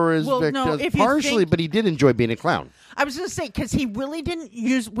used to lure his Well, no, victims, if you partially, think- but he did enjoy being a clown. I was going to say, because he really didn't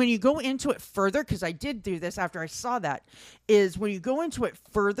use, when you go into it further, because I did do this after I saw that, is when you go into it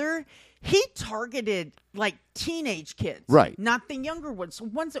further, he targeted teenage kids. Right. Not the younger ones. So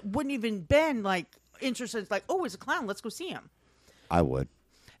ones that wouldn't even been interested, oh, he's a clown, let's go see him. I would.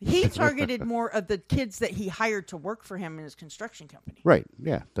 He targeted more of the kids that he hired to work for him in his construction company. Right,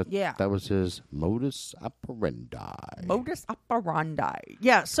 yeah. Yeah. That was his modus operandi. Modus operandi.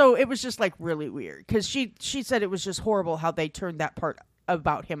 Yeah, so it was just really weird because she said it was just horrible how they turned that part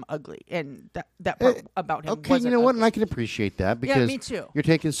about him ugly and that part about him Okay, wasn't you know what? ugly. And I can appreciate that because me too. You're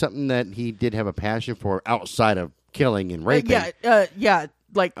taking something that he did have a passion for outside of killing and raping.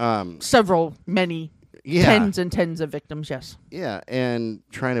 Many Yeah. tens and tens of victims, yes. Yeah, and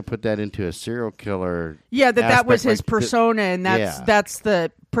trying to put that into a serial killer. Yeah, that was aspect, his persona, and Yeah. that's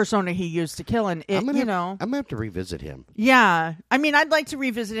the persona he used to kill. And I'm gonna have to revisit him. yeah. I'd like to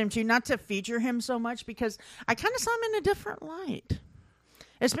revisit him too, not to feature him so much because I kind of saw him in a different light.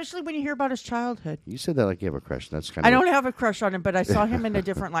 Especially when you hear about his childhood. You said that like you have a crush. That's kind of. I don't have a crush on him, but I saw him in a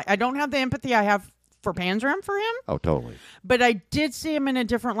different light. I don't have the empathy I have for Panzram for him. Oh, totally. But I did see him in a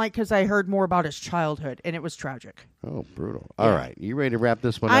different light because I heard more about his childhood, and it was tragic. Oh, brutal. All right. You ready to wrap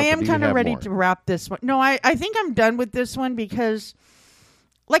this one up? I am kind of ready to wrap this one. No, I think I'm done with this one because,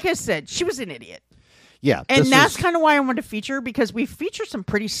 like I said, she was an idiot. Yeah. And that's kind of why I wanted to feature her, because we feature some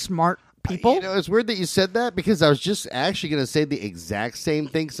pretty smart people. It's weird that you said that, because I was just actually going to say the exact same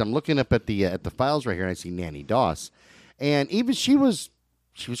thing. Because I'm looking up at the files right here, and I see Nanny Doss. And even she was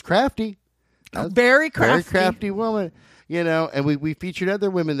crafty. Very crafty. Very crafty woman. And we featured other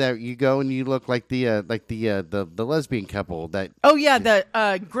women that you go and you look like the lesbian couple that. Oh yeah,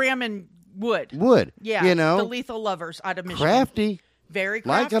 the Graham and Wood. Yeah, the Lethal Lovers out of Michigan. Crafty. Very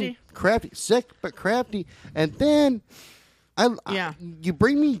crafty. Like crafty, sick but crafty. And then you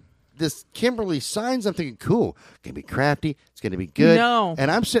bring me this Kimberly Signs. I'm thinking, cool, it's gonna be crafty. It's gonna be good. No,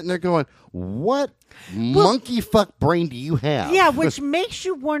 and I'm sitting there going, what monkey fuck brain do you have? Yeah, which makes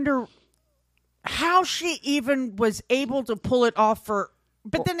you wonder how she even was able to pull it off for.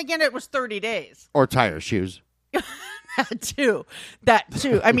 But then again, it was 30 days. Or tire shoes. That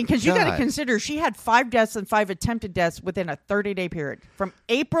too. I mean, because you got to consider she had 5 deaths and 5 attempted deaths within a 30-day period from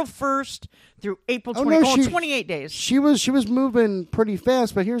April 1st through April 28 days. She was moving pretty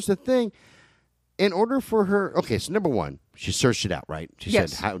fast, but here's the thing. In order for her, okay, so number one, she searched it out, right? She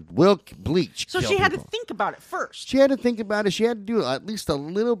said, will bleach So she had to think about it first. She had to think about it. She had to do at least a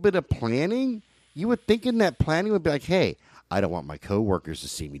little bit of planning. You would think in that planning would be like, hey, I don't want my coworkers to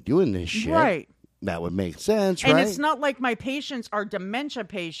see me doing this shit. Right. That would make sense, right? And it's not like my patients are dementia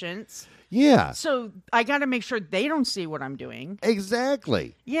patients. Yeah. So I got to make sure they don't see what I'm doing.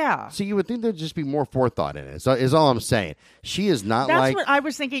 Exactly. Yeah. So you would think there'd just be more forethought in it. So is all I'm saying. She is not That's what I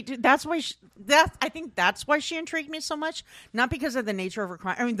was thinking. That's why. I think that's why she intrigued me so much. Not because of the nature of her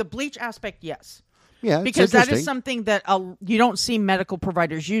crime. I mean, the bleach aspect, yes. Yeah, because that is something that you don't see medical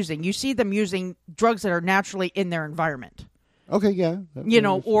providers using. You see them using drugs that are naturally in their environment. Okay, yeah.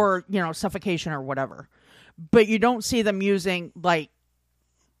 Or suffocation or whatever. But you don't see them using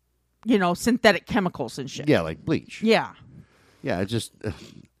synthetic chemicals and shit. Yeah, like bleach. Yeah. Yeah, it just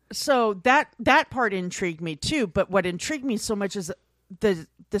So that part intrigued me too, but what intrigued me so much is the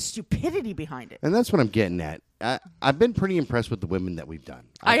stupidity behind it. And that's what I'm getting at. I've been pretty impressed with the women that we've done.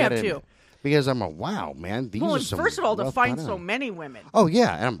 I have too. Because I'm like, wow, man, these are some. First of all, to find so many women. Oh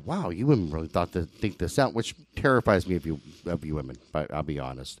yeah, and wow, you women really thought to think this out, which terrifies me of you women. But I'll be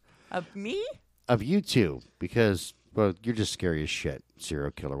honest. Of me? Of you too, because you're just scary as shit,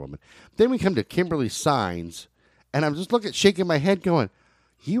 serial killer woman. Then we come to Kimberly Signs, and I'm just shaking my head, going,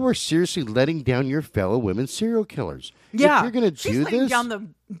 "You are seriously letting down your fellow women serial killers. Yeah, if you're going to do this,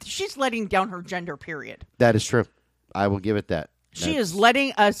 she's letting down her gender. Period. That is true. I will give it that. She is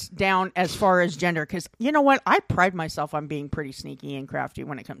letting us down as far as gender, because you know what? I pride myself on being pretty sneaky and crafty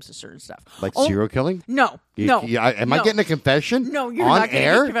when it comes to certain stuff. Like serial killing? No. Am I getting a confession? No, you're not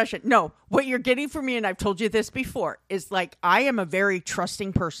getting a confession. No, what you're getting from me, and I've told you this before, is I am a very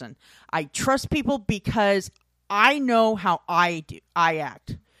trusting person. I trust people because I know how I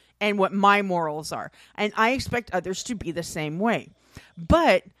act and what my morals are, and I expect others to be the same way.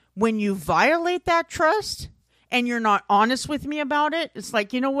 But when you violate that trust and you're not honest with me about it, it's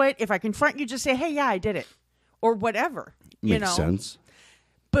like, you know what? If I confront you, just say, hey, yeah, I did it. Or whatever. Makes sense.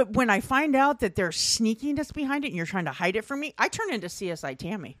 But when I find out that there's sneakiness behind it and you're trying to hide it from me, I turn into CSI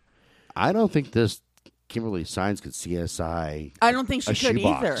Tammy. I don't think this Kimberly Signs could CSI. I don't think she could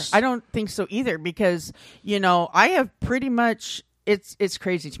either. I don't think so either, because, I have pretty much... It's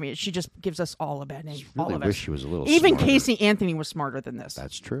crazy to me. She just gives us all a bad name. I really all of wish us. she was a little Even smarter. Casey Anthony was smarter than this.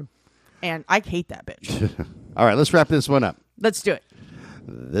 That's true. And I hate that bitch. All right, let's wrap this one up. Let's do it.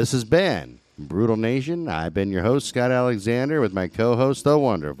 This has been Brutal Nation. I've been your host, Scott Alexander, with my co-host, the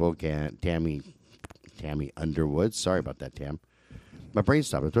wonderful Tammy Underwood. Sorry about that, Tam. My brain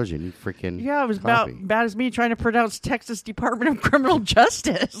stopped. I told you, I need freaking Yeah, it was coffee. about bad as me trying to pronounce Texas Department of Criminal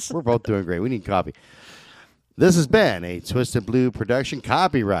Justice. We're both doing great. We need coffee. This has been a Twisted Blue production,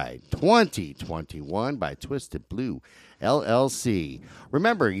 copyright 2021 by Twisted Blue LLC.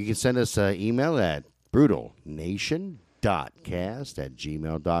 Remember, you can send us an email at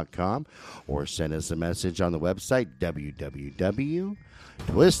brutalnation.cast@gmail.com or send us a message on the website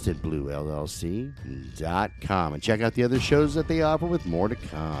www.twistedbluellc.com and check out the other shows that they offer with more to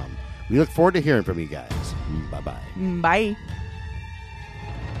come. We look forward to hearing from you guys. Bye-bye. Bye.